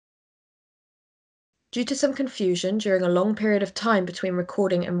Due to some confusion during a long period of time between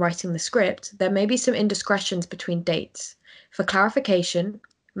recording and writing the script, there may be some indiscretions between dates. For clarification,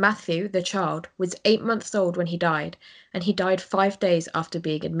 Matthew, the child, was 8 months old when he died, and he died 5 days after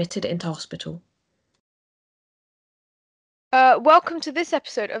being admitted into hospital. Welcome to this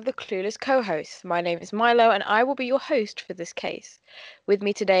episode of The Clueless Co-host. My name is Milo and I will be your host for this case. With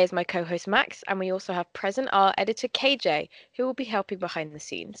me today is my co-host Max, and we also have present our editor KJ, who will be helping behind the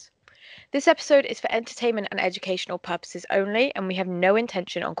scenes. This episode is for entertainment and educational purposes only, and we have no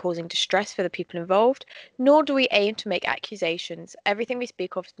intention on causing distress for the people involved, nor do we aim to make accusations. Everything we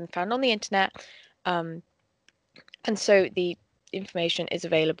speak of has been found on the internet, and so the information is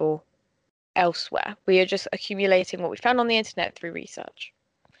available elsewhere. We are just accumulating what we found on the internet through research.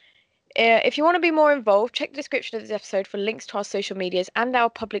 If you want to be more involved, check the description of this episode for links to our social medias and our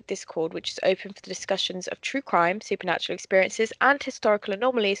public Discord, which is open for the discussions of true crime, supernatural experiences, and historical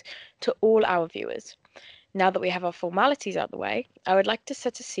anomalies to all our viewers. Now that we have our formalities out of the way, I would like to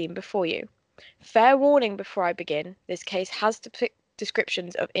set a scene before you. Fair warning before I begin, this case has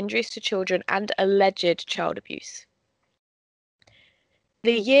descriptions of injuries to children and alleged child abuse.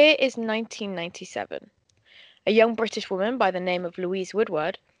 The year is 1997. A young British woman by the name of Louise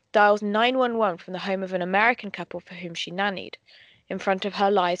Woodward dials 911 from the home of an American couple for whom she nannied. In front of her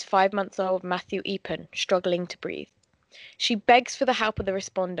lies 5-month-old Matthew Eapen, struggling to breathe. She begs for the help of the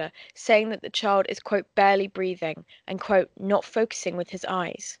responder, saying that the child is, quote, barely breathing and, quote, not focusing with his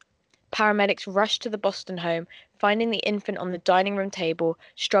eyes. Paramedics rush to the Boston home, finding the infant on the dining room table,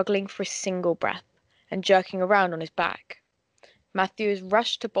 struggling for a single breath and jerking around on his back. Matthew is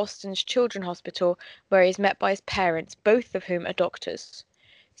rushed to Boston's Children's Hospital, where he is met by his parents, both of whom are doctors.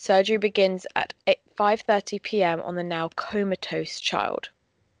 Surgery begins at 5:30 p.m. on the now comatose child.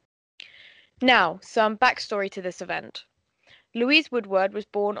 Now, some backstory to this event. Louise Woodward was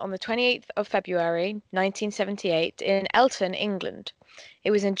born on the 28th of February 1978 in Elton, England.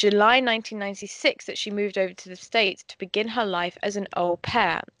 It was in July 1996 that she moved over to the States to begin her life as an au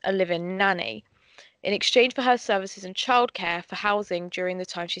pair, a live-in nanny, in exchange for her services and childcare for housing during the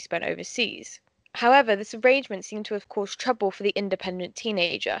time she spent overseas. However, this arrangement seemed to have caused trouble for the independent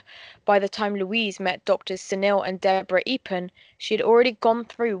teenager. By the time Louise met Doctors Sunil and Deborah Eapen, she had already gone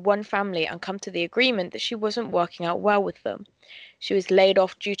through one family and come to the agreement that she wasn't working out well with them. She was laid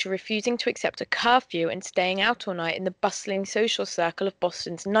off due to refusing to accept a curfew and staying out all night in the bustling social circle of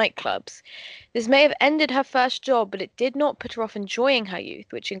Boston's nightclubs. This may have ended her first job, but it did not put her off enjoying her youth,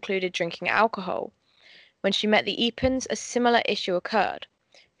 which included drinking alcohol. When she met the Eapens, a similar issue occurred.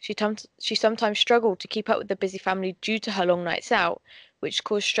 She sometimes struggled to keep up with the busy family due to her long nights out, which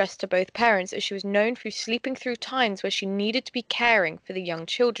caused stress to both parents, as she was known for sleeping through times where she needed to be caring for the young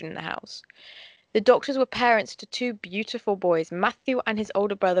children in the house. The doctors were parents to two beautiful boys, Matthew and his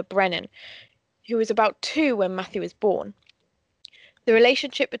older brother Brennan, who was about 2 when Matthew was born. The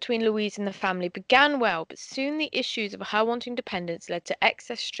relationship between Louise and the family began well, but soon the issues of her wanting dependence led to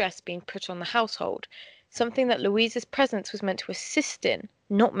excess stress being put on the household, something that Louise's presence was meant to assist in,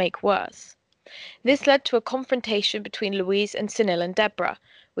 not make worse. This led to a confrontation between Louise and Sunil and Deborah,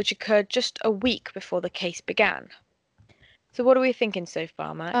 which occurred just a week before the case began. So what are we thinking so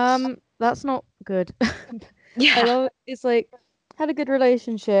far, Max? That's not good. I Yeah, know it's like had a good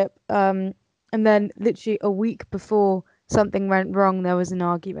relationship, and then literally a week before something went wrong, there was an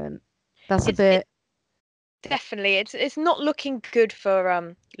argument. That's a it's bit definitely it's not looking good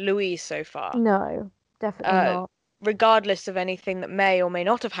for Louise so far. no, definitely Uh, not. Regardless of anything that may or may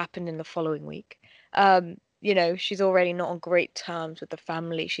not have happened in the following week. She's already not on great terms with the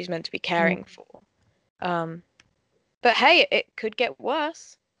family she's meant to be Mm. caring for. Um, but hey, it could get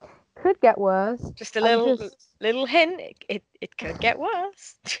worse. Could get worse. Just a I'm little just little hint. It could get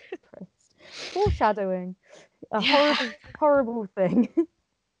worse. foreshadowing a Yeah. horrible thing.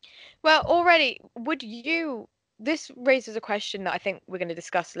 Well, already, would you? This raises a question that I think we're going to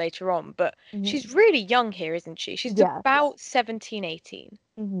discuss later on, but Mhm. she's really young here, isn't she? She's Yes. about 17, 18.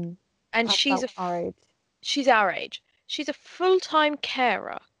 Mm-hmm. And That's about our age. she's our age. She's a full-time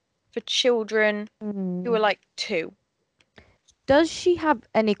carer for children who Mm. are like 2. Does she have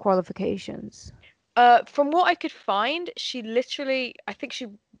any qualifications? From what I could find, I think she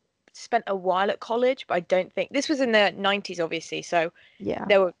spent a while at college, but I don't think this was in the 90s, obviously. So Yeah.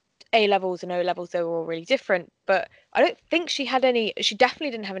 there were A levels and O levels, they were all really different. But I don't think she had any, she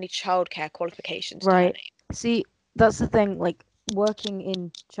definitely didn't have any childcare qualifications to her Right. name. See, that's the thing. Like working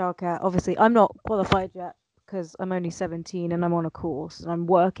in childcare, obviously, I'm not qualified yet because I'm only 17 and I'm on a course and I'm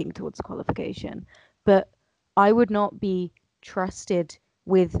working towards qualification. But I would not be trusted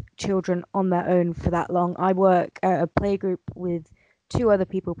with children on their own for that long. I work at a playgroup with 2 other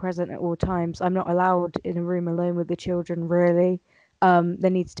people present at all times. I'm not allowed in a room alone with the children, really. There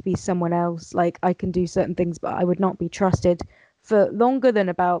needs to be someone else. Like, I can do certain things, but I would not be trusted for longer than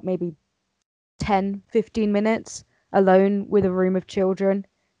about maybe 10, 15 minutes alone with a room of children.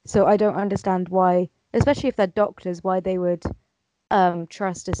 So I don't understand why, especially if they're doctors, why they would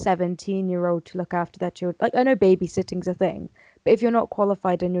trust a 17-year-old to look after their children. Like, I know babysitting's a thing, but if you're not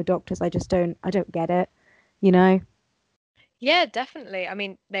qualified and you're doctors, I don't get it, you know? Yeah, definitely. I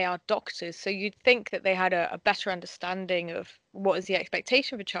mean, they are doctors, so you'd think that they had a better understanding of what is the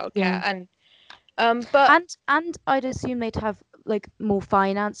expectation for childcare. Yeah. But And I'd assume they'd have like more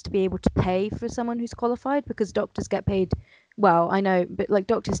finance to be able to pay for someone who's qualified, because doctors get paid, well, I know, but like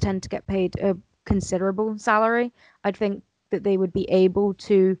doctors tend to get paid a considerable salary. I'd think that they would be able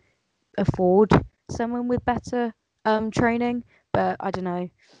to afford someone with better training, but I don't know.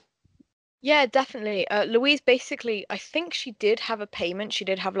 yeah, definitely. Louise basically, I think she did have a payment. She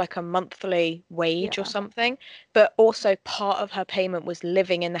did have like a monthly wage or Yeah. something, but also part of her payment was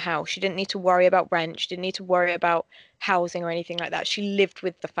living in the house. She didn't need to worry about rent. She didn't need to worry about housing or anything like that. She lived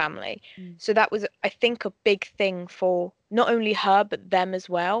with the family. Mm. So that was, I think, a big thing for not only her, but them as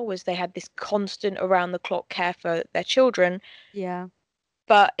well, was they had this constant around the clock care for their children, Yeah.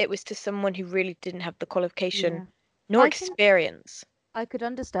 but it was to someone who really didn't have the Yeah. qualification nor I can experience. I could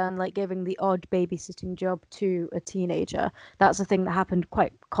understand like giving the odd babysitting job to a teenager. That's a thing that happened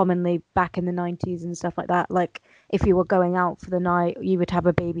quite commonly back in the 90s and stuff like that. Like, if you were going out for the night, you would have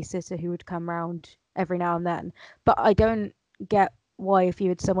a babysitter who would come round every now and then. But I don't get why, if you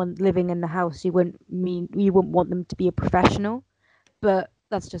had someone living in the house, you wouldn't want them to be a professional. But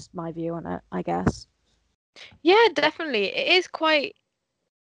that's just my view on it, I guess. Yeah, definitely. It is quite,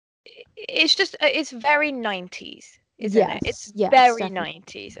 it's just, it's very 90s, isn't it? It's Yes, very definitely.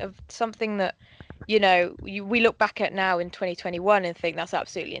 90s of something that, we look back at now in 2021 and think that's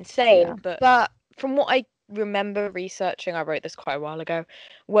absolutely Yeah. insane. But from what I remember researching, I wrote this quite a while ago,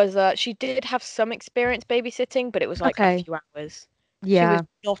 was she did have some experience babysitting, but it was like a Okay. few hours. Yeah.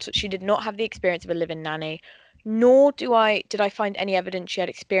 She did not have the experience of a live-in nanny, nor did I find any evidence she had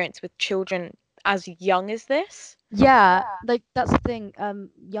experience with children as young as this. Yeah, like that's the thing.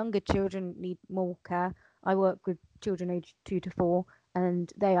 Younger children need more care. I work with children aged 2 to 4,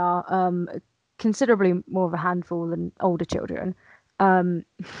 and they are considerably more of a handful than older children. Um,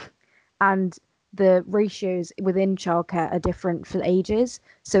 and the ratios within childcare are different for ages,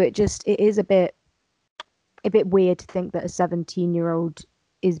 so it is a bit weird to think that a 17-year-old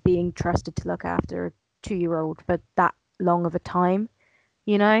is being trusted to look after a 2-year-old for that long of a time,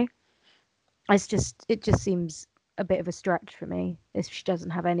 you know? It just seems a bit of a stretch for me if she doesn't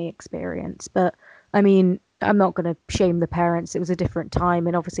have any experience. But I mean, I'm not going to shame the parents. It was a different time,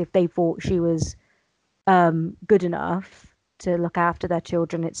 and obviously, if they thought she was good enough to look after their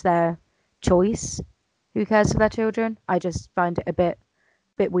children, it's their choice. Who cares for their children? I just find it a bit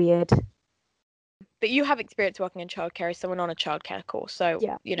weird. But you have experience working in childcare as someone on a childcare course, so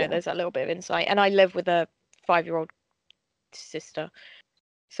Yeah, yeah, there's a little bit of insight. And I live with a 5-year-old sister,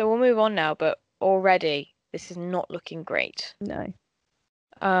 so we'll move on now. But already this is not looking great. no,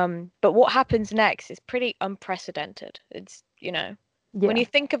 But what happens next is pretty unprecedented. It's when yeah, you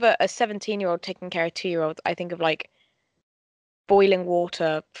think of a 17-year-old taking care of 2-year-olds, I think of like boiling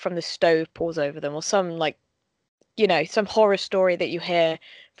water from the stove pours over them, or some like some horror story that you hear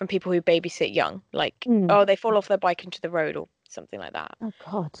from people who babysit young, like, mm. oh, they fall off their bike into the road or something like that. Oh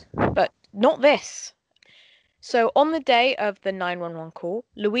God, But not this. So on the day of the 911 call,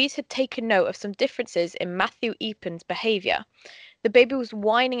 Louise had taken note of some differences in Matthew Eapen's behavior. The baby was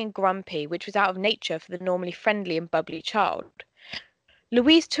whining and grumpy, which was out of nature for the normally friendly and bubbly child.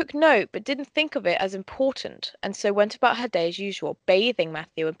 Louise took note but didn't think of it as important, and so went about her day as usual, bathing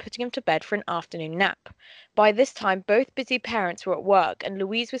Matthew and putting him to bed for an afternoon nap. By this time, both busy parents were at work, and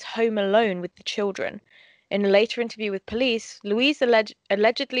Louise was home alone with the children. In a later interview with police, Louise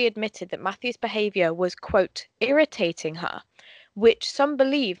allegedly admitted that Matthew's behaviour was, quote, irritating her, which some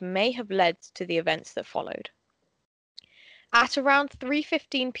believe may have led to the events that followed. At around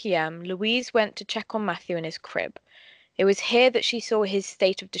 3:15 p.m., Louise went to check on Matthew in his crib. It was here that she saw his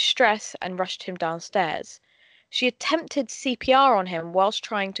state of distress and rushed him downstairs. She attempted CPR on him whilst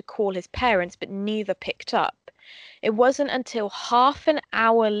trying to call his parents, but neither picked up. It wasn't until half an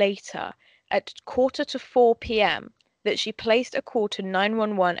hour later, at 3:45 p.m., that she placed a call to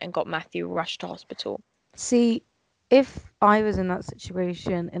 911 and got Matthew rushed to hospital. See, if I was in that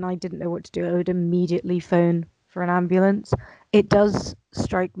situation and I didn't know what to do, I would immediately phone for an ambulance. It does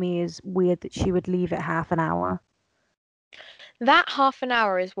strike me as weird that she would leave it half an hour. That half an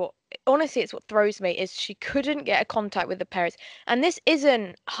hour is what honestly, it's what throws me is she couldn't get a contact with the parents. And this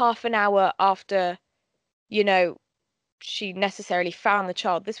isn't half an hour after, you know, she necessarily found the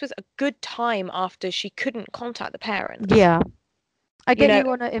child. This was a good time after she couldn't contact the parents. Yeah. I You get know, you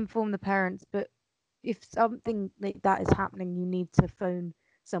want to inform the parents, but if something like that is happening, you need to phone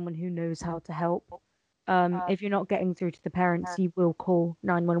someone who knows how to help. If you're not getting through to the parents, you will call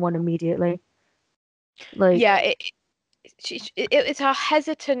 911 immediately. Like, yeah, it's her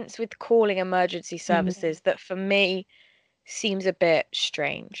hesitance with calling emergency mm, services that for me seems a bit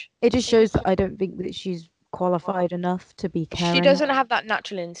strange. it just shows that I don't think that she's qualified enough to be She caring. doesn't have that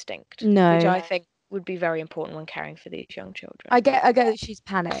natural instinct, which No, I think would be very important when caring for these young children. I get that she's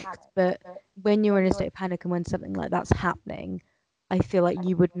panicked, but when you're in a state of panic and when something like that's happening, I feel like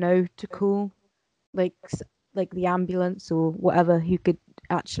you would know to call like like the ambulance or whatever who could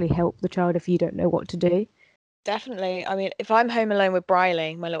actually help the child if you don't know what to do. Definitely. I mean, if I'm home alone with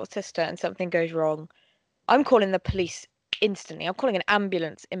Briley, my little sister, and something goes wrong, I'm calling the police instantly. I'm calling an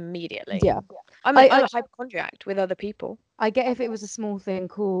ambulance immediately. Yeah. I'm a hypochondriac with other people. I get if it was a small thing,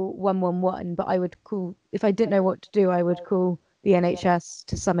 call 111, but I would call, if I didn't know what to do, I would call the NHS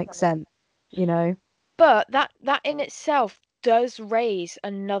to some extent, you know? But that in itself does raise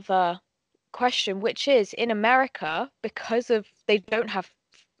another question, which is in America, because of they don't have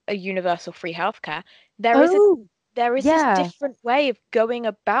a universal free healthcare, there is Oh, this yeah. different way of going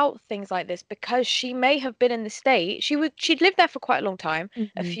about things like this because she may have been in the state. She'd lived there for quite a long time,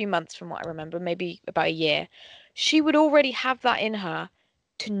 a Mhm. few months from what I remember, maybe about a year. She would already have that in her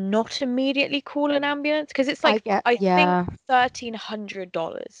to not immediately call an ambulance because it's like I yeah. think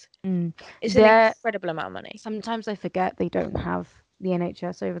 $1,300. Mm. It's an There, incredible amount of money. sometimes I forget they don't have the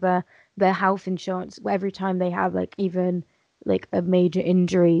NHS over there. Their health insurance, every time they have like even like a major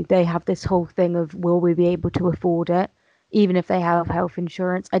injury, they have this whole thing of will we be able to afford it, even if they have health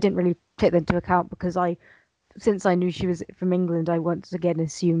insurance. I didn't really take that into account because since I knew she was from England, I once again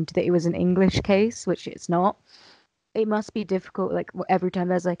assumed that it was an English case, which it's not. It must be difficult, like every time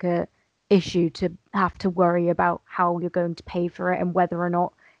there's like a issue to have to worry about how you're going to pay for it and whether or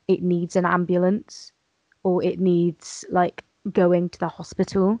not it needs an ambulance or it needs like going to the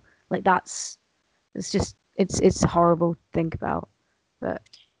hospital. Like it's horrible to think about. But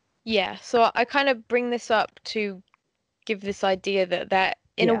Yeah, so I kind of bring this up to give this idea that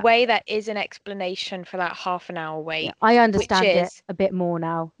in a yeah, way that is an explanation for that half an hour yeah, wait, I which understand it is a bit more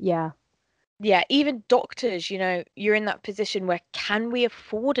now. Yeah, yeah, even doctors, you're in that position where can we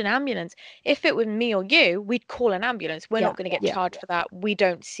afford an ambulance? If it was me or you, we'd call an ambulance. We're yeah, not going to get yeah, charged for that. We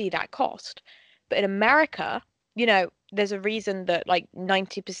don't see that cost. But in America, there's a reason that like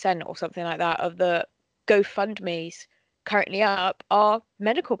 90% or something like that of the GoFundMe's currently up are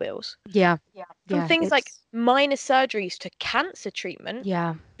medical bills. yeah, From yeah. things like It's minor surgeries to cancer treatment,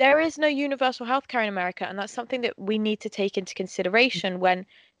 yeah, there is no universal healthcare in America, and that's something that we need to take into consideration when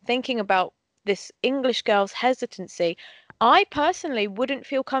thinking about this English girl's hesitancy. I personally wouldn't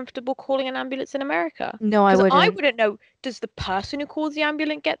feel comfortable calling an ambulance in America no, I because I wouldn't. wouldn't know, does the person who calls the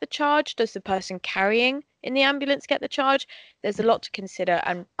ambulance get the charge? Does the person carrying in the ambulance get the charge? There's a lot to consider,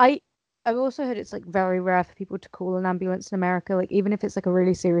 and I I've also heard it's like very rare for people to call an ambulance in America. Like even if it's like a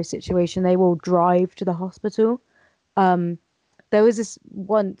really serious situation, they will drive to the hospital. Um, there was this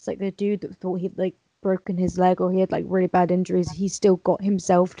once like the dude that thought he'd like broken his leg or he had like really bad injuries. He still got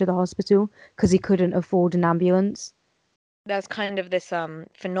himself to the hospital because he couldn't afford an ambulance. there's kind of this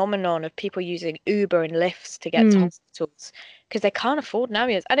phenomenon of people using Uber and Lyfts to get to Mm, hospitals because they can't afford an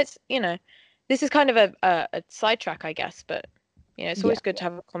ambulance. And it's, this is kind of a sidetrack, I guess, but it's yeah, always good to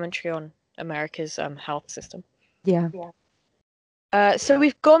have a commentary on America's health system. yeah, So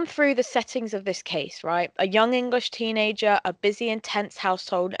we've gone through the settings of this case, right? A young English teenager, a busy, intense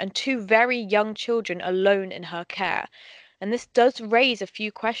household, and two very young children alone in her care. And this does raise a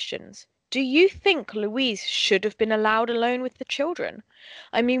few questions. Do you think Louise should have been allowed alone with the children?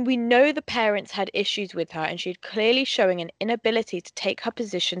 I mean, we know the parents had issues with her and she's clearly showing an inability to take her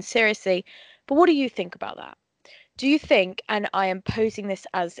position seriously. But what do you think about that? Do you think, and I am posing this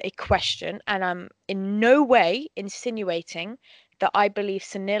as a question, and I'm in no way insinuating that I believe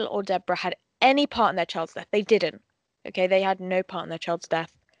Sunil or Deborah had any part in their child's death. They didn't. Okay, they had no part in their child's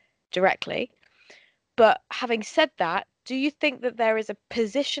death directly. But having said that, do you think that there is a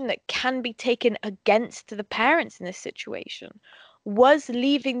position that can be taken against the parents in this situation? Was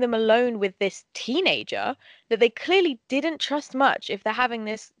leaving them alone with this teenager that they clearly didn't trust much if they're having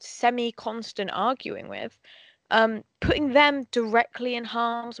this semi-constant arguing with, putting them directly in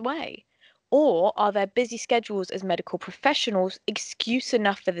harm's way? Or are their busy schedules as medical professionals excuse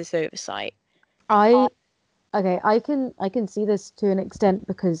enough for this oversight? I Okay, I can see this to an extent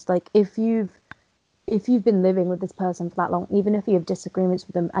because like if you've been living with this person for that long, even if you have disagreements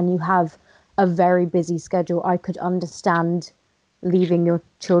with them and you have a very busy schedule, I could understand leaving your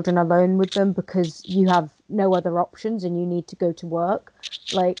children alone with them because you have no other options and you need to go to work.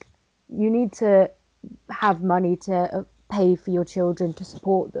 Like, you need to have money to pay for your children to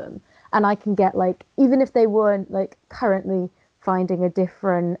support them. And I can get like, even if they weren't like currently finding a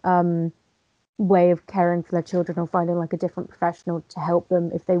different way of caring for their children or finding like a different professional to help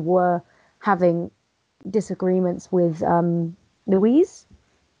them, if they were having disagreements with Louise.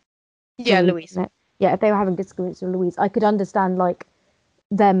 Yeah, Louise. Isn't it? Yeah, if they were having disagreements with Louise, I could understand like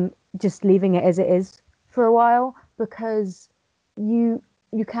them just leaving it as it is for a while because you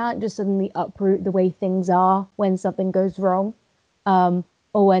you can't just suddenly uproot the way things are when something goes wrong, um,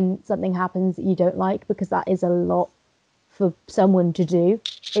 or when something happens that you don't like because that is a lot for someone to do.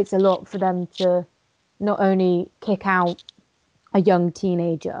 It's a lot for them to not only kick out a young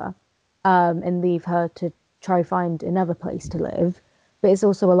teenager and leave her to try find another place to live. But it's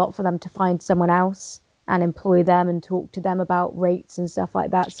also a lot for them to find someone else and employ them and talk to them about rates and stuff like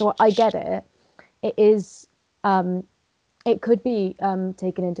that. So I get it. It is. It could be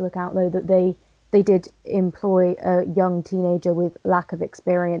taken into account though that they did employ a young teenager with lack of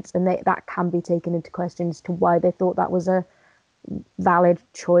experience, and that can be taken into question as to why they thought that was a valid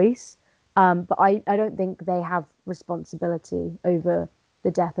choice. But I don't think they have responsibility over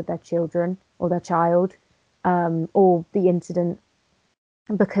the death of their children or their child, or the incident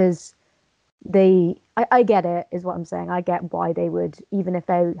because I get it, is what I'm saying. I get why they would, even if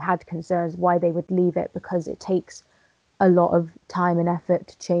they had concerns, why they would leave it because it takes a lot of time and effort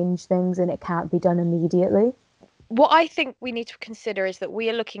to change things and it can't be done immediately. What I think we need to consider is that we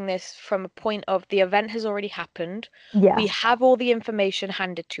are looking this from a point of the event has already happened. Yeah. We have all the information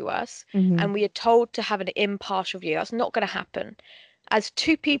handed to us, Hmm. and we are told to have an impartial view. That's not going to happen. As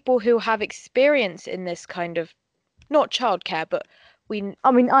two people who have experience in this kind of not childcare, but we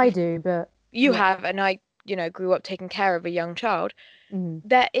I mean, I do, but you yeah. have, and I, grew up taking care of a young child. Hmm.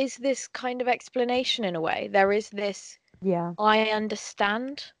 There is this kind of explanation in a way. There is this, Yeah. I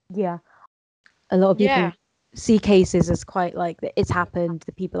understand. Yeah. A lot of Yeah. people see cases as quite like that it's happened,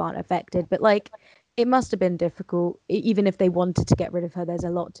 the people aren't affected, but like it must have been difficult. Even if they wanted to get rid of her, there's a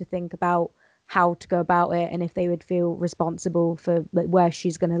lot to think about how to go about it and if they would feel responsible for like where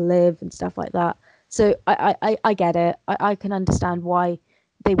she's going to live and stuff like that. So I get it. I can understand why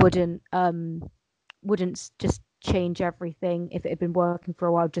they wouldn't just change everything if it had been working for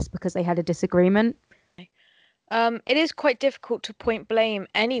a while just because they had a disagreement. It is quite difficult to point blame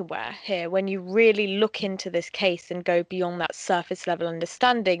anywhere here when you really look into this case and go beyond that surface level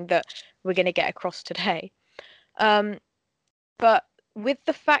understanding that we're going to get across today. Um, but with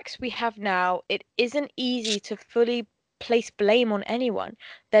the facts we have now, it isn't easy to fully place blame on anyone.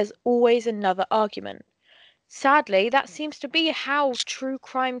 There's always another argument. Sadly, that seems to be how true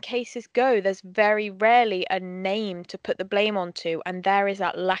crime cases go. There's very rarely a name to put the blame onto, and there is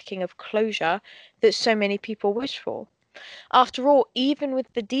that lacking of closure that so many people wish for. After all, even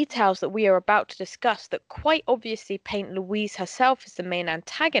with the details that we are about to discuss that quite obviously paint Louise herself as the main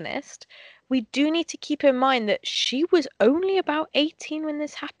antagonist, we do need to keep in mind that she was only about 18 when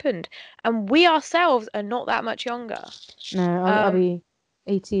this happened, and we ourselves are not that much younger. No, I'll Um, be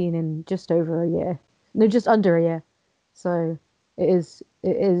 18 in just over a year. No, just under a year. So it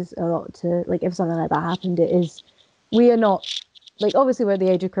is a lot to like if something like that happened, it is we are not like obviously we're at the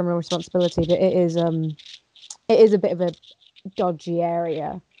age of criminal responsibility, but it is a bit of a dodgy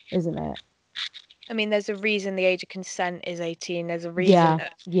area, isn't it? I mean, there's a reason the age of consent is 18. There's a reason Yeah,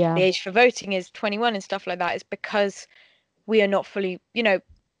 that the yeah, age for voting is 21 and stuff like that. It's because we are not fully,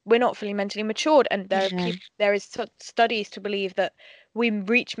 we're not fully mentally matured, and yeah, there is studies to believe that we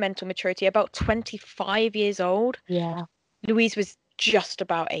reach mental maturity about 25 years old. yeah, Louise was just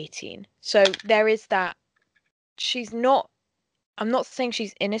about 18, so there is that. She's not. I'm not saying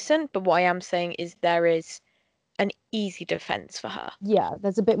she's innocent, but what I am saying is there is an easy defense for her. yeah.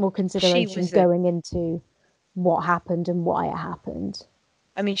 There's a bit more She consideration was a going into what happened and why it happened.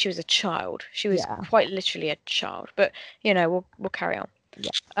 I mean, she was a child. She was Yeah, quite literally a child. But we'll carry on.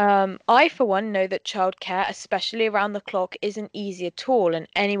 yeah, I, for one, know that childcare, especially around the clock, isn't easy at all, and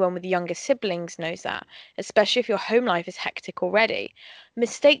anyone with younger siblings knows that, especially if your home life is hectic already.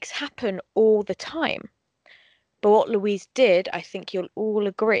 Mistakes happen all the time. But what Louise did, I think you'll all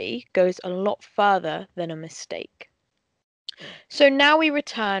agree, goes a lot further than a mistake. So now we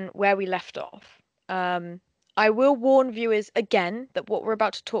return where we left off. Um, I will warn viewers again that what we're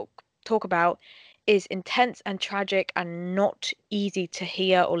about to talk about is intense and tragic and not easy to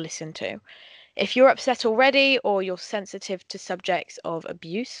hear or listen to. If you're upset already or you're sensitive to subjects of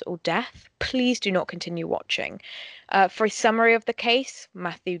abuse or death, please do not continue watching. For a summary of the case,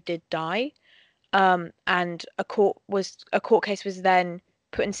 Matthew did die, and a court case was then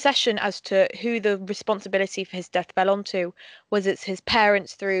put in session as to who the responsibility for his death fell onto. Was it his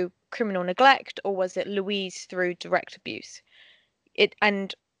parents through criminal neglect, or was it Louise through direct abuse?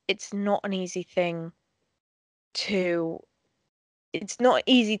 It's not an easy thing to it's not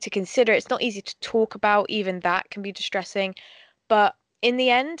easy to consider. It's not easy to talk about. Even that can be distressing. But in the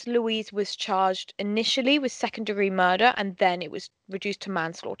end, Louise was charged initially with second-degree murder, and then it was reduced to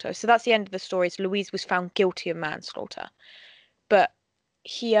manslaughter. So that's the end of the story. Is Louise was found guilty of manslaughter. But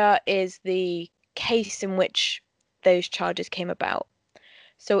here is the case in which those charges came about.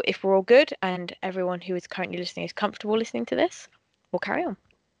 So if we're all good and everyone who is currently listening is comfortable listening to this, we'll carry on.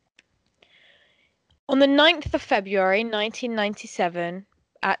 On the 9th of February 1997,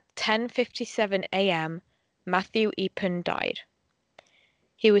 at 10:57 a.m., Matthew Eapen died.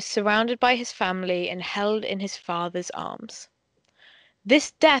 He was surrounded by his family and held in his father's arms.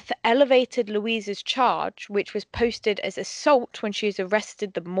 This death elevated Louise's charge, which was posted as assault when she was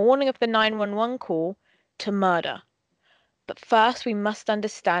arrested the morning of the 911 call, to murder. But first, we must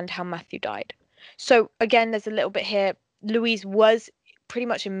understand how Matthew died. So again, there's a little bit here. Louise was pretty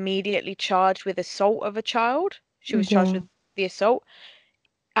much immediately charged with assault of a child. She was charged with the assault.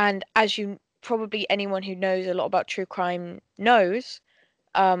 And as you probably anyone who knows a lot about true crime knows,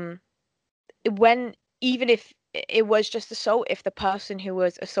 when even if it was just assault, if the person who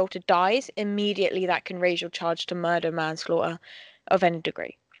was assaulted dies, immediately that can raise your charge to murder, manslaughter of any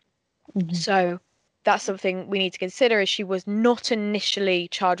degree. So that's something we need to consider. Is she was not initially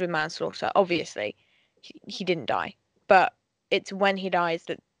charged with manslaughter. Obviously, he didn't die, but it's when he dies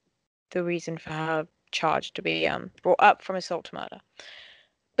that the reason for her charge to be brought up from assault to murder.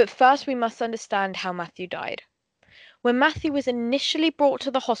 But first, we must understand how Matthew died. When Matthew was initially brought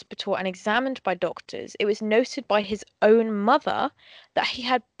to the hospital and examined by doctors, it was noted by his own mother that he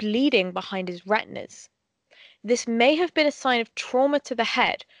had bleeding behind his retinas. This may have been a sign of trauma to the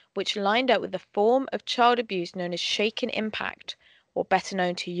head, which lined up with the form of child abuse known as shaken impact, or better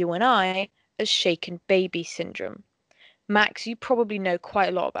known to you and I as shaken baby syndrome. Max, you probably know quite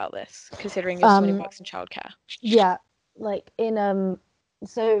a lot about this, considering your somebody who works in childcare. Yeah, like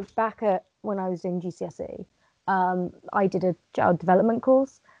so back at when I was doing GCSE, I did a child development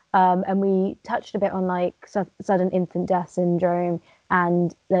course, and we touched a bit on like sudden infant death syndrome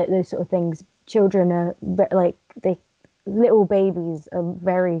and those sort of things. Children are like little babies are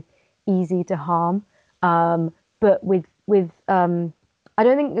very easy to harm, but with I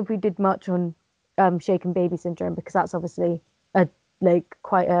don't think if we did much on shaken baby syndrome, because that's obviously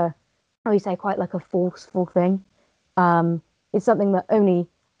quite like a forceful thing. It's something that only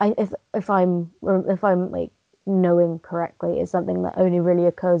if I'm like knowing correctly, it's something that only really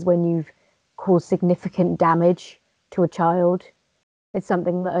occurs when you've caused significant damage to a child. It's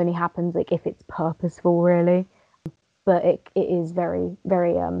something that only happens like if it's purposeful, really. But it is very,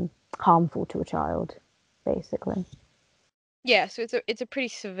 very harmful to a child, basically. Yeah, so it's a pretty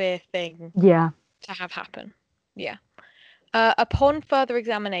severe thing. Yeah. To have happen. Yeah. Upon further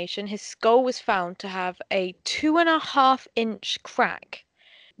examination, his skull was found to have a 2.5-inch crack.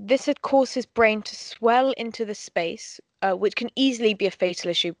 This had caused his brain to swell into the space, which can easily be a fatal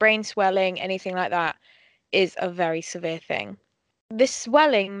issue. Brain swelling, anything like that, is a very severe thing. This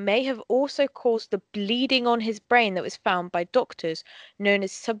swelling may have also caused the bleeding on his brain that was found by doctors, known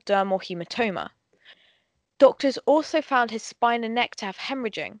as subdermal hematoma. Doctors also found his spine and neck to have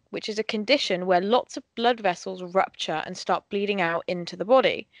hemorrhaging, which is a condition where lots of blood vessels rupture and start bleeding out into the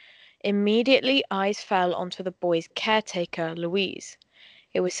body. Immediately, eyes fell onto the boy's caretaker, Louise.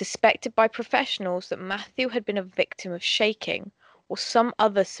 It was suspected by professionals that Matthew had been a victim of shaking or some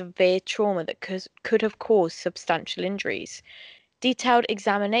other severe trauma that could have caused substantial injuries. Detailed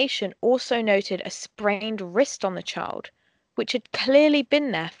examination also noted a sprained wrist on the child, which had clearly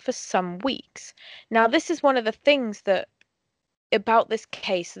been there for some weeks. Now, this is one of the things that about this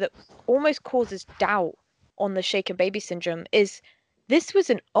case that almost causes doubt on the shaken baby syndrome is this was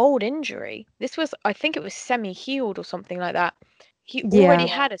an old injury. This was, I think it was semi-healed or something like that. He already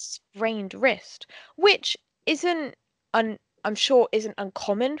had a sprained wrist, which isn't, I'm sure, isn't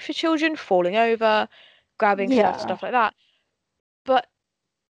uncommon for children, falling over, grabbing stuff like that. But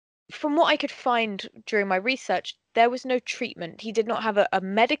from what I could find during my research, there was no treatment. He did not have a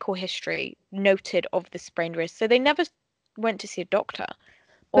medical history noted of the sprained wrist, so they never went to see a doctor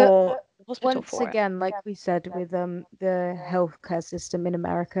or hospital once for again, like we said, with the healthcare system in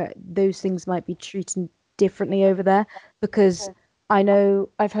America, those things might be treated differently over there because I know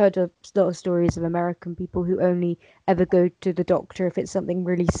I've heard a lot of stories of American people who only ever go to the doctor if it's something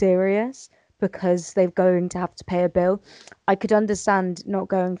really serious because they're going to have to pay a bill. I could understand not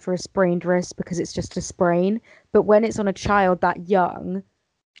going for a sprained wrist because it's just a sprain, but when it's on a child that young,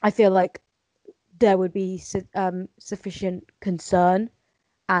 I feel like there would be sufficient concern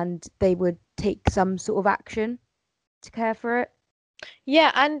and they would take some sort of action to care for it.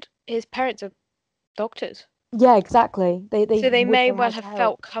 Yeah, and his parents are doctors. Yeah, exactly. They So they would may know how well to have help.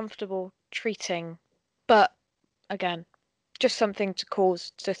 felt comfortable treating, but again, just something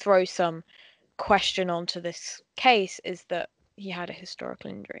to throw some question onto this case is that he had a historical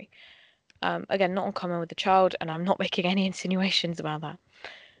injury. Again, not uncommon with the child, and I'm not making any insinuations about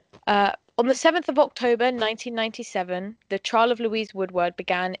that. On the 7th of October 1997, the trial of Louise Woodward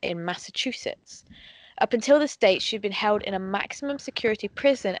began in Massachusetts. Up until this date, she'd been held in a maximum security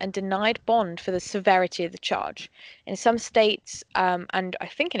prison and denied bond for the severity of the charge. In some states, and I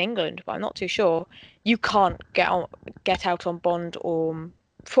think in England, but I'm not too sure, you can't get out on bond or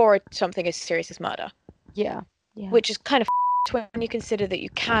for something as serious as murder, Yeah. Yeah. which is kind of when you consider that you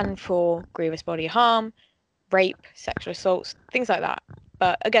can for grievous bodily harm, rape, sexual assaults, things like that.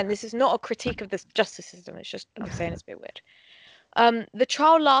 But again, this is not a critique of the justice system. It's just I'm saying it's a bit weird. The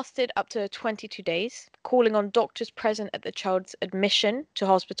trial lasted up to 22 days, calling on doctors present at the child's admission to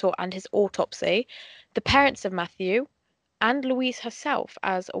hospital and his autopsy, the parents of Matthew, and Louise herself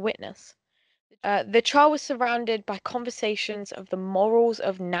as a witness. The trial was surrounded by conversations of the morals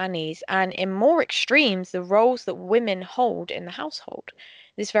of nannies and, in more extremes, the roles that women hold in the household.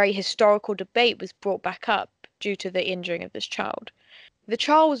 This very historical debate was brought back up due to the injuring of this child. The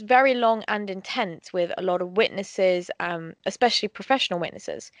trial was very long and intense with a lot of witnesses, especially professional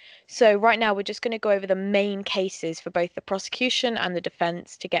witnesses. So, right now, we're just going to go over the main cases for both the prosecution and the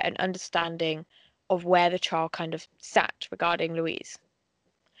defense to get an understanding of where the trial kind of sat regarding Louise.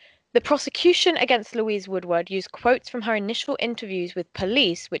 The prosecution against Louise Woodward used quotes from her initial interviews with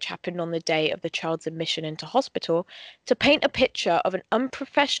police, which happened on the day of the child's admission into hospital, to paint a picture of an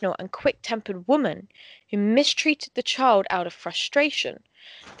unprofessional and quick-tempered woman who mistreated the child out of frustration.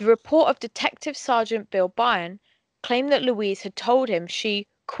 The report of Detective Sergeant Bill Byrne claimed that Louise had told him she,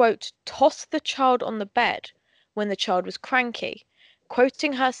 quote, tossed the child on the bed when the child was cranky,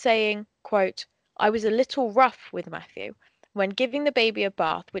 quoting her saying, quote, I was a little rough with Matthew when giving the baby a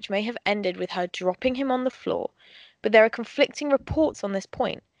bath, which may have ended with her dropping him on the floor, but there are conflicting reports on this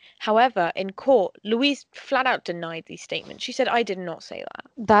point. However, in court, Louise flat out denied these statements. She said, I did not say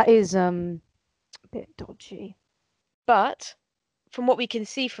that. That is a bit dodgy. But from what we can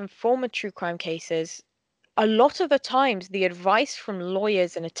see from former true crime cases, a lot of the times the advice from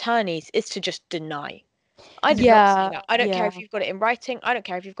lawyers and attorneys is to just deny. I did not say Yeah, that. I don't care yeah. if you've got it in writing. I don't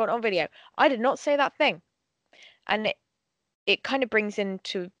care if you've got it on video. I did not say that thing. And it kind of brings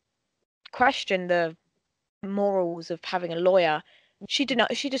into question the morals of having a lawyer. She did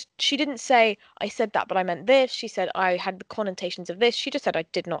not she didn't say I said that but I meant this. She said I had the connotations of this. She just said I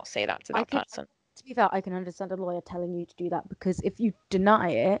did not say that to I that can, person. to be fair, I can understand a lawyer telling you to do that because if you deny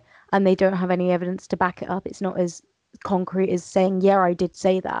it and they don't have any evidence to back it up, it's not as concrete as saying, yeah, I did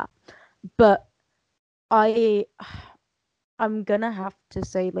say that. But I, I'm gonna have to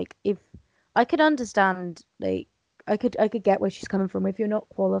say, like, if I could understand, like, I could get where she's coming from. If you're not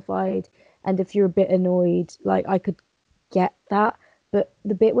qualified and if you're a bit annoyed, like, I could get that. But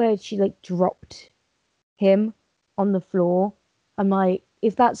the bit where she like dropped him on the floor. I'm like,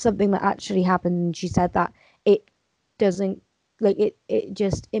 if that's something that actually happened and she said that, it doesn't like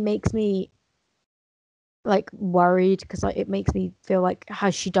it makes me like worried because like it makes me feel like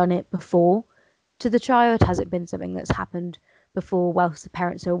has she done it before to the child? Has it been something that's happened before whilst the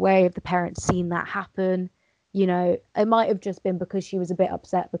parents are away? Have the parents seen that happen? You know, it might have just been because she was a bit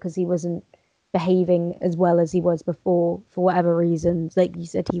upset because he wasn't behaving as well as he was before for whatever reasons. Like you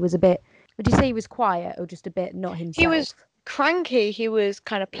said, he was a bit, would you say he was quiet or just a bit not He was himself? cranky, he was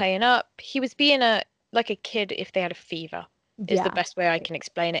kind of playing up. He was being a like a kid if they had a fever. Is the Yeah. best way I can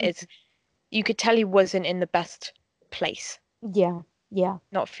explain it. Is you could tell he wasn't in the best place, Yeah. Yeah.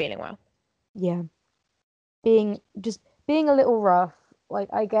 not feeling well. Yeah. Being a little rough. Like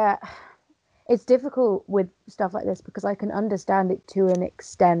I get it's difficult with stuff like this because I can understand it to an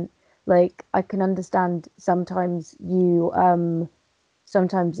extent. Like I can understand sometimes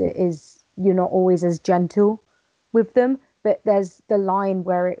it is you're not always as gentle with them, but there's the line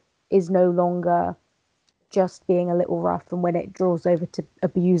where it is no longer just being a little rough and when it draws over to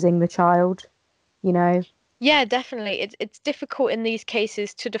abusing the child, you know? Yeah, definitely. It's difficult in these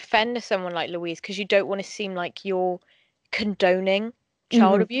cases to defend someone like Louise because you don't want to seem like you're condoning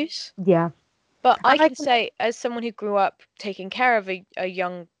child Hmm. abuse. Yeah. But I And I can say, as someone who grew up taking care of a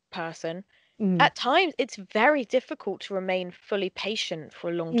young person, Mm, at times it's very difficult to remain fully patient for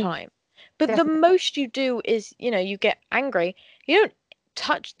a long mm, time. But the definitely. most you do is, you get angry. You don't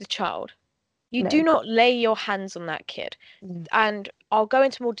touch the child. You do No. not lay your hands on that kid. Mm, And I'll go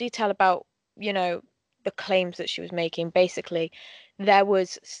into more detail about, the claims that she was making. Basically, there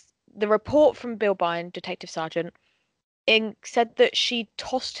was the report from Bill Byrne, Detective Sergeant, said that she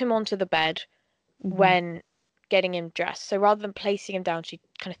tossed him onto the bed mhm. when getting him dressed. So rather than placing him down, she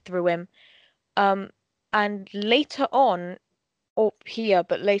kind of threw him. Um, and later on, or here,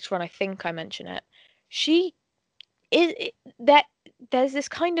 but later on, I think I mention it. She that there's this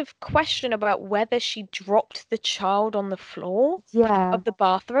kind of question about whether she dropped the child on the floor Yeah. of the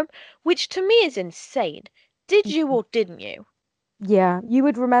bathroom, which to me is insane. Did you Mhm. or didn't you? Yeah, you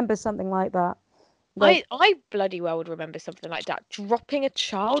would remember something like that. Like, I bloody well would remember something like that. Dropping a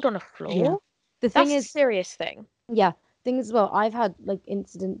child on a yeah. floor? The thing That's a is, serious thing. yeah, thing as well, I've had like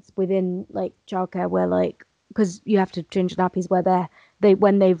incidents within like childcare where like because you have to change nappies where they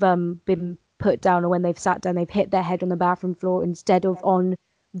when they've been put down or when they've sat down, they've hit their head on the bathroom floor instead of on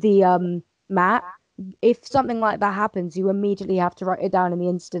the mat. If something like that happens, you immediately have to write it down in the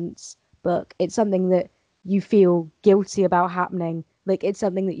instance book. It's something that you feel guilty about happening. Like it's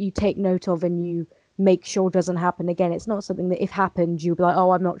something that you take note of and you make sure doesn't happen again. It's not something that if happened, you'd be like,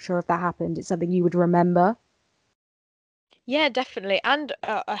 oh, I'm not sure if that happened. It's something you would remember. Yeah, definitely. And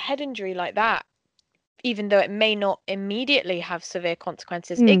a head injury like that, even though it may not immediately have severe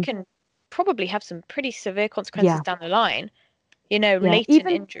consequences, it Mm, can probably have some pretty severe consequences yeah, down the line, yeah. latent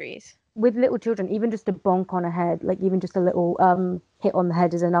Even injuries. with little children, even just a bonk on a head, like even just a little hit on the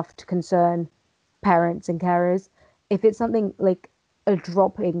head is enough to concern parents and carers. If it's something like a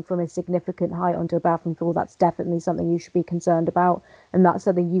dropping from a significant height onto a bathroom floor, that's definitely something you should be concerned about, and that's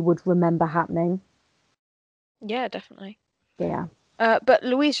something you would remember happening. Yeah, definitely. Yeah. But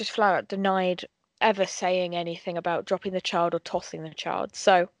Louise just flat out denied ever saying anything about dropping the child or tossing the child.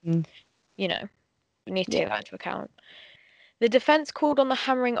 So, Mm. you know, we need to Yeah. take that into account. The defense called on the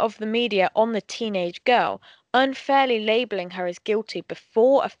hammering of the media on the teenage girl, unfairly labeling her as guilty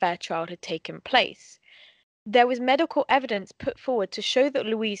before a fair trial had taken place. There was medical evidence put forward to show that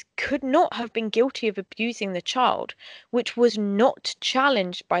Louise could not have been guilty of abusing the child, which was not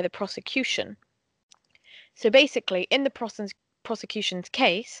challenged by the prosecution. So basically, in the prosecution's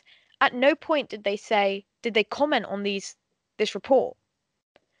case, at no point did they comment on this report.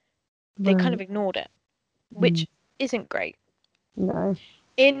 They kind of Right. ignored it, Mm. which isn't great. No.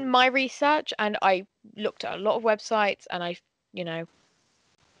 In my research, and I looked at a lot of websites, and you know,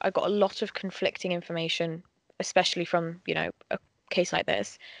 I got a lot of conflicting information, especially from, a case like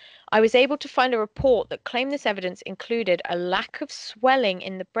this. I was able to find a report that claimed this evidence included a lack of swelling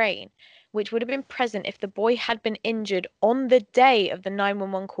in the brain, which would have been present if the boy had been injured on the day of the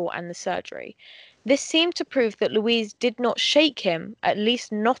 911 call and the surgery. This seemed to prove that Louise did not shake him, at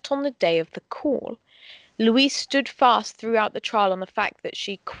least not on the day of the call. Louise stood fast throughout the trial on the fact that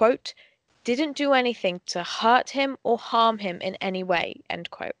she, quote, didn't do anything to hurt him or harm him in any way, end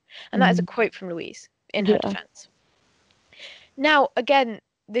quote. And that is a Mm. quote from Louise in her Yeah. defense. Now, again,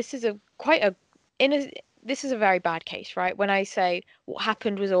 this is a quite a in a this is a very bad case, right? When I say what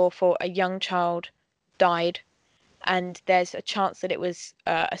happened was awful, a young child died, and there's a chance that it was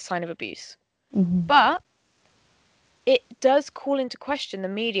a sign of abuse. Hmm. But it does call into question the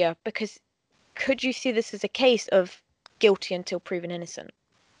media because could you see this as a case of guilty until proven innocent?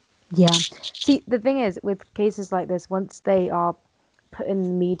 Yeah. See, the thing is, with cases like this, once they are put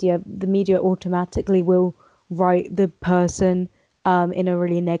in the media automatically will write the person in a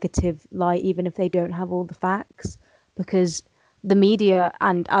really negative light, even if they don't have all the facts, because the media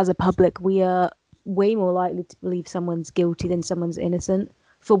and as a public, we are way more likely to believe someone's guilty than someone's innocent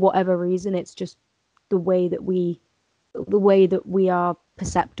for whatever reason. It's just the way that we are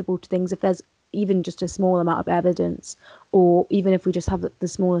perceptible to things. If there's even just a small amount of evidence, or even if we just have the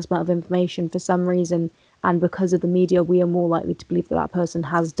smallest amount of information for some reason, and because of the media, we are more likely to believe that that person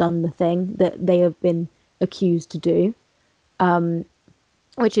has done the thing that they have been accused to do,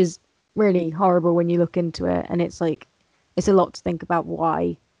 which is really horrible when you look into it. And it's like, it's a lot to think about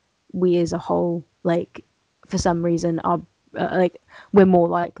why we as a whole, like, for some reason, are like, we're more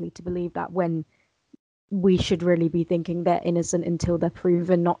likely to believe that when we should really be thinking they're innocent until they're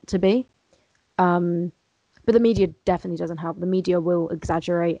proven not to be. But the media definitely doesn't help. The media will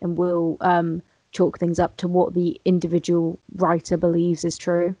exaggerate and will chalk things up to what the individual writer believes is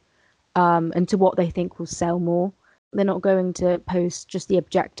true, and to what they think will sell more. They're not going to post just the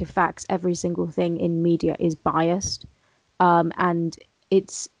objective facts. Every single thing in media is biased, and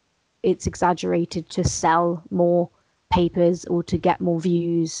it's it's exaggerated to sell more papers or to get more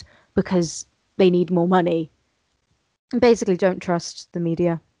views because they need more money. Basically, don't trust the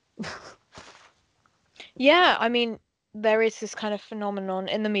media. Yeah, I mean, there is this kind of phenomenon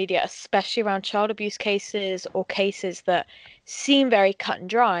in the media, especially around child abuse cases or cases that seem very cut and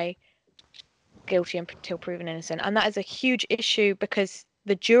dry, guilty until proven innocent. And that is a huge issue because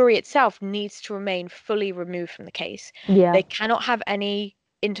the jury itself needs to remain fully removed from the case. Yeah. They cannot have any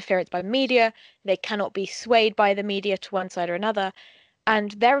interference by media. They cannot be swayed by the media to one side or another.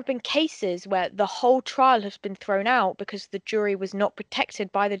 And there have been cases where the whole trial has been thrown out because the jury was not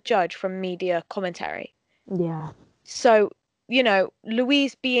protected by the judge from media commentary. Yeah. So, you know,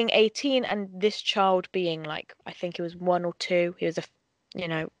 Louise being 18 and this child being like, I think it was 1 or 2, he was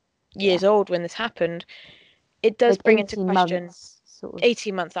years old when this happened. It does Like bring into 18 question months, sort of.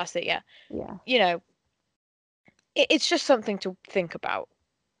 18 months, that's it, yeah. Yeah. You know, it's just something to think about.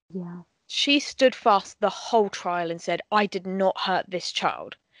 Yeah. She stood fast the whole trial and said, I did not hurt this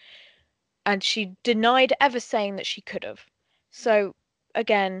child. And she denied ever saying that she could have. So,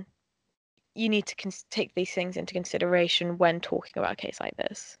 again, you need to take these things into consideration when talking about a case like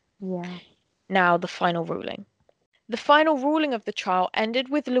this. Yeah. Now, the final ruling. The final ruling of the trial ended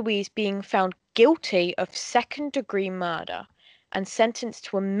with Louise being found guilty of second-degree murder and sentenced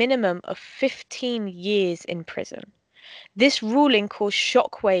to a minimum of 15 years in prison. This ruling caused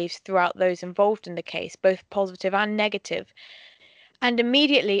shockwaves throughout those involved in the case, both positive and negative, and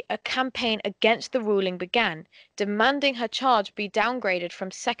immediately a campaign against the ruling began, demanding her charge be downgraded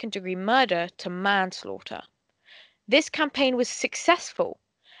from second-degree murder to manslaughter. This campaign was successful,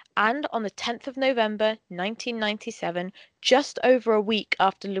 and on the 10th of November 1997, just over a week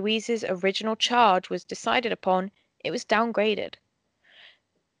after Louise's original charge was decided upon, it was downgraded.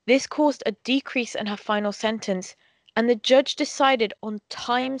 This caused a decrease in her final sentence, and the judge decided on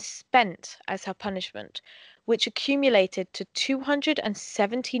time spent as her punishment, which accumulated to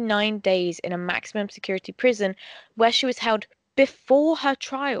 279 days in a maximum security prison where she was held before her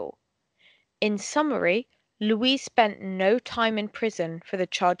trial. In summary, Louise spent no time in prison for the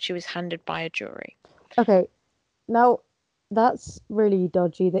charge she was handed by a jury. Okay, now that's really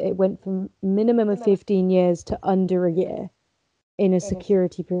dodgy that it went from minimum of 15 years to under a year in a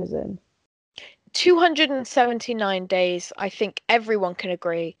security prison. 279 days, I think everyone can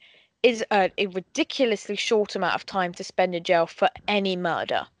agree, is a ridiculously short amount of time to spend in jail for any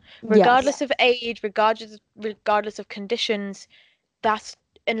murder. Regardless of age, regardless of conditions, that's,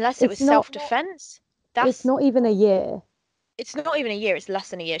 unless it was self-defense, It's not even a year. It's not even a year, it's less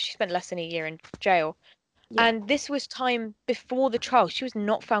than a year. She spent less than a year in jail. Yeah. And this was time before the trial. She was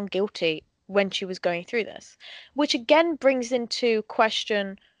not found guilty when she was going through this, which again brings into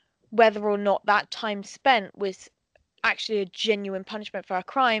question whether or not that time spent was actually a genuine punishment for her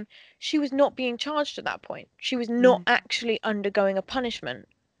crime. She was not being charged at that point. She was not actually undergoing a punishment.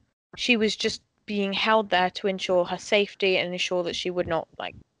 She was just being held there to ensure her safety and ensure that she would not,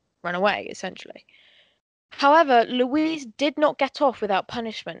 like, run away, essentially. However, Louise did not get off without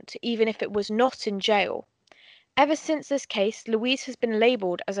punishment, even if it was not in jail. Ever since this case, Louise has been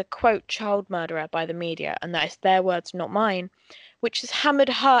labelled as a, quote, child murderer by the media, and that is their words, not mine, which has hammered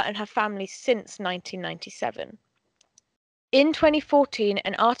her and her family since 1997. In 2014,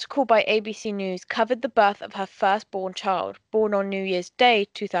 an article by ABC News covered the birth of her firstborn child, born on New Year's Day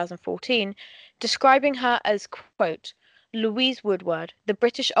 2014, describing her as, quote, Louise Woodward, the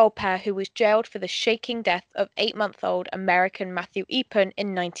British au pair who was jailed for the shaking death of 8-month-old American Matthew Eapen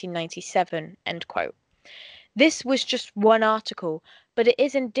in 1997, end quote. This was just one article, but it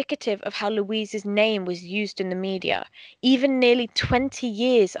is indicative of how Louise's name was used in the media, even nearly 20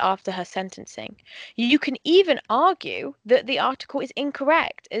 years after her sentencing. You can even argue that the article is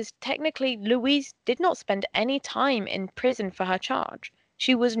incorrect, as technically Louise did not spend any time in prison for her charge.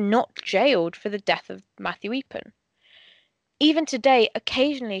 She was not jailed for the death of Matthew Eapen. Even today,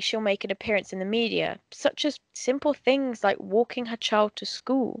 occasionally she'll make an appearance in the media, such as simple things like walking her child to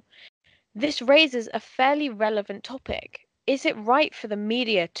school. This raises a fairly relevant topic. Is it right for the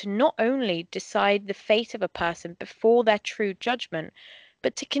media to not only decide the fate of a person before their true judgment,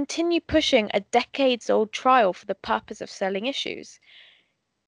 but to continue pushing a decades-old trial for the purpose of selling issues?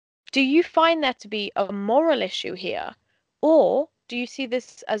 Do you find there to be a moral issue here, or do you see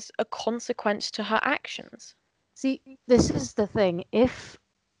this as a consequence to her actions? See, this is the thing. If,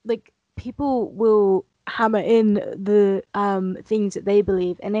 like, people will hammer in the things that they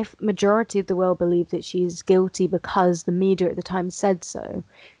believe, and if majority of the world believe that she's guilty because the media at the time said so,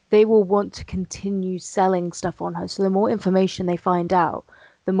 they will want to continue selling stuff on her. So the more information they find out,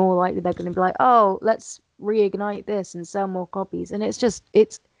 the more likely they're going to be like, oh, let's reignite this and sell more copies. And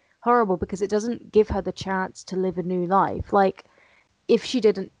it's horrible because it doesn't give her the chance to live a new life. Like, if she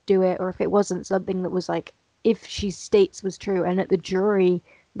didn't do it, or if it wasn't something that was like, if she states was true and that the jury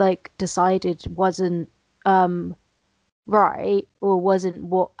like decided wasn't um right or wasn't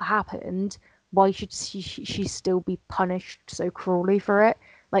what happened, why should she still be punished so cruelly for it?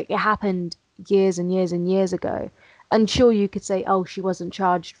 Like, it happened years and years and years ago. And sure, you could say, oh, she wasn't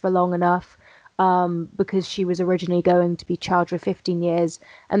charged for long enough, because she was originally going to be charged with 15 years,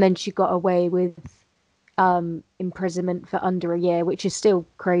 and then she got away with imprisonment for under a year, which is still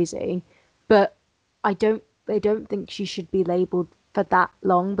crazy. But I don't think she should be labeled for that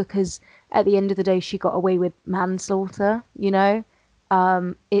long, because at the end of the day, she got away with manslaughter. You know,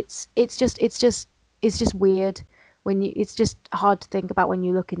 it's just weird when you. It's just hard to think about when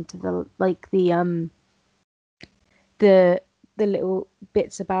you look into the the little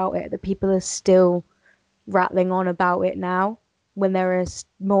bits about it that people are still rattling on about it now, when there are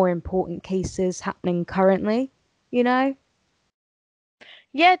more important cases happening currently, you know?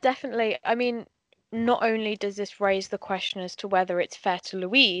 Yeah, definitely. I mean, not only does this raise the question as to whether it's fair to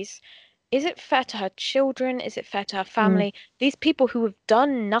Louise, is it fair to her children? Is it fair to her Mm, family? These people who have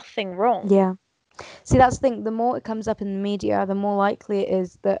done nothing wrong. yeah. See, that's the thing. The more it comes up in the media, the more likely it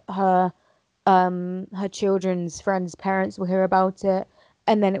is that her children's friends' parents will hear about it,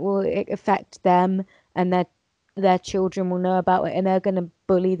 and then it will affect them, and their children will know about it, and they're going to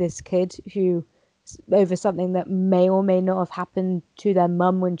bully this kid who over something that may or may not have happened to their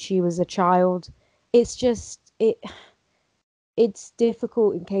mum when she was a child. It's just it's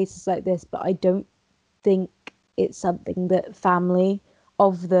difficult in cases like this, but I don't think it's something that family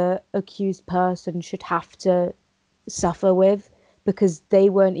of the accused person should have to suffer with, because they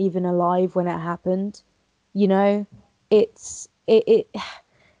weren't even alive when it happened. You know, it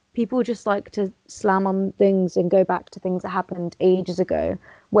people just like to slam on things and go back to things that happened ages ago,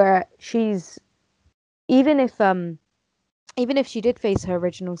 where she's even if she did face her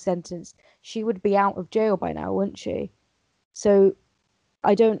original sentence, she would be out of jail by now, wouldn't she? So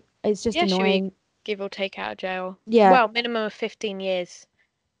I don't. It's just Yeah, should we annoying. give or take out of jail? Yeah, Well, minimum of 15 years.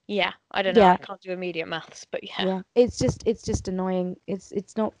 Yeah, I don't know. yeah, I can't do immediate maths, but yeah. yeah. It's just annoying.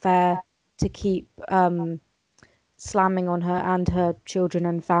 It's not fair to keep slamming on her and her children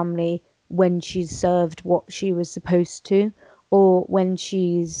and family when she's served what she was supposed to, or when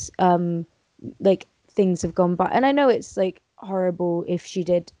she's like things have gone by. And I know it's like horrible if she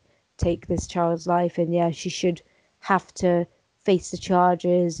did take this child's life, and yeah, she should have to face the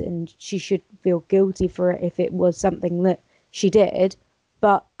charges, and she should feel guilty for it if it was something that she did.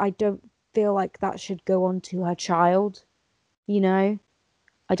 But I don't feel like that should go on to her child, you know?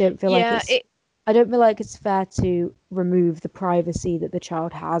 I don't feel like Yeah, it's I don't feel like it's fair to remove the privacy that the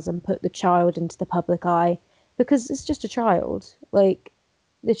child has and put the child into the public eye, because it's just a child. Like,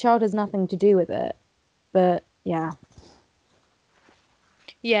 the child has nothing to do with it. But yeah.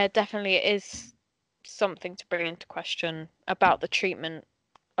 yeah, definitely it is something to bring into question about the treatment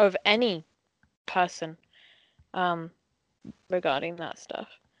of any person um regarding that stuff.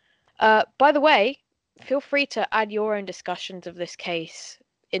 By the way, feel free to add your own discussions of this case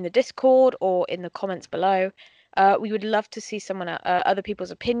in the Discord or in the comments below. We would love to see other people's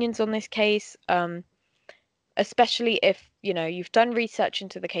opinions on this case, especially if, you've done research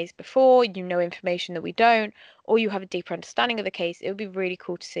into the case before, you know information that we don't, or you have a deeper understanding of the case. It would be really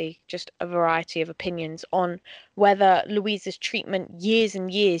cool to see just a variety of opinions on whether Louise's treatment years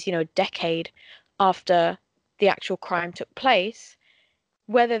and years, a decade after the actual crime took place,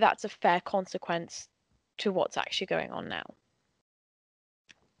 whether that's a fair consequence to what's actually going on now.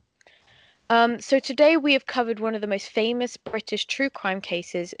 So today we have covered one of the most famous British true crime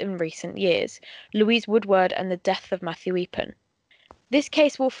cases in recent years, Louise Woodward and the death of Matthew Eapen. This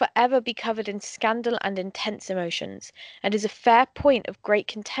case will forever be covered in scandal and intense emotions, and is a fair point of great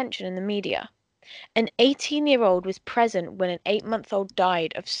contention in the media. An 18-year-old was present when an 8-month-old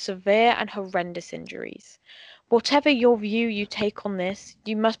died of severe and horrendous injuries. Whatever your view you take on this,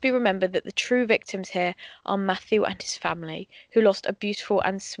 you must be remembered that the true victims here are Matthew and his family, who lost a beautiful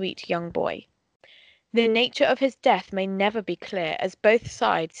and sweet young boy. The nature of his death may never be clear, as both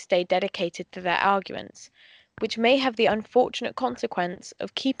sides stay dedicated to their arguments, which may have the unfortunate consequence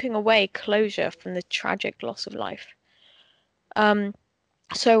of keeping away closure from the tragic loss of life.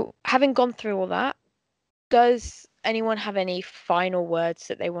 So, having gone through all that, does anyone have any final words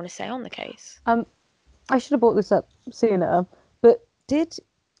that they want to say on the case? I should have brought this up sooner, but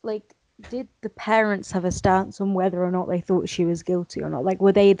like did the parents have a stance on whether or not they thought she was guilty or not? Like,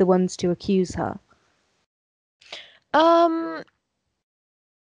 were they the ones to accuse her? Um,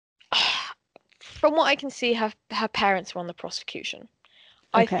 from what I can see, her parents were on the prosecution.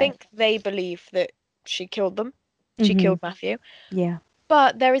 I Okay. think they believe that she killed them. She killed Matthew. Yeah.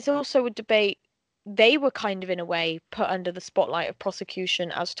 But there is also a debate. They were kind of, in a way, put under the spotlight of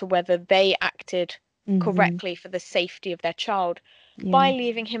prosecution as to whether they acted correctly for the safety of their child by Yeah.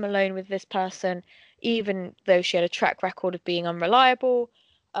 leaving him alone with this person, even though she had a track record of being unreliable.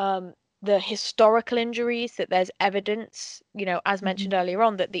 The historical injuries, that there's evidence, as mentioned earlier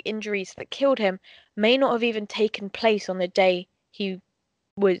on, that the injuries that killed him may not have even taken place on the day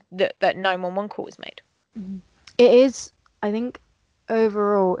that 911 call was made. It is, I think,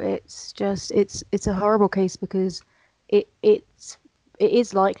 overall, it's a horrible case because it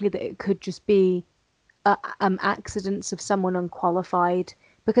is likely that it could just be accidents of someone unqualified,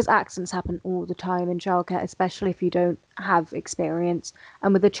 because accidents happen all the time in childcare, especially if you don't have experience.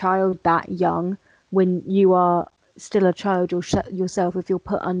 And with a child that young, when you are still a child yourself, if you're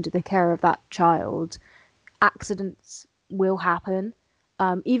put under the care of that child, accidents will happen.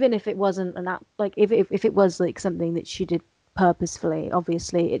 Even if it wasn't if it was like something that she did purposefully,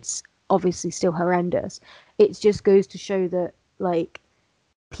 obviously it's obviously still horrendous. It just goes to show that like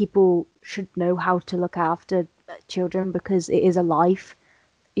people should know how to look after children because it is a life.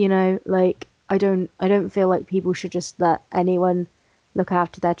 Like I don't feel like people should just let anyone look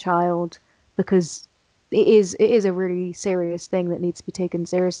after their child, because it is a really serious thing that needs to be taken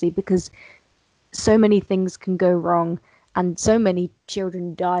seriously, because so many things can go wrong, and so many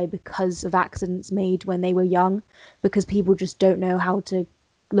children die because of accidents made when they were young, because people just don't know how to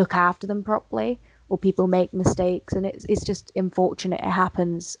look after them properly, or people make mistakes, and it's just unfortunate. It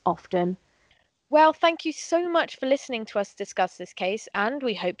happens often. Well, thank you so much for listening to us discuss this case, and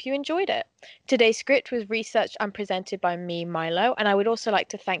we hope you enjoyed it. Today's script was researched and presented by me, Milo, and I would also like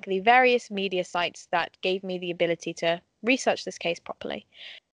to thank the various media sites that gave me the ability to research this case properly.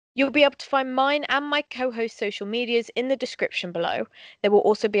 You'll be able to find mine and my co-host social medias in the description below. There will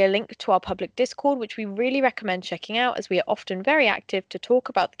also be a link to our public Discord, which we really recommend checking out, as we are often very active to talk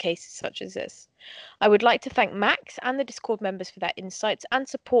about the cases such as this. I would like to thank Max and the Discord members for their insights and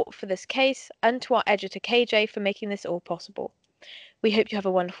support for this case, and to our editor KJ for making this all possible. We hope you have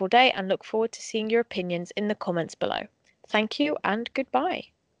a wonderful day and look forward to seeing your opinions in the comments below. Thank you and goodbye.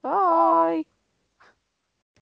 Bye.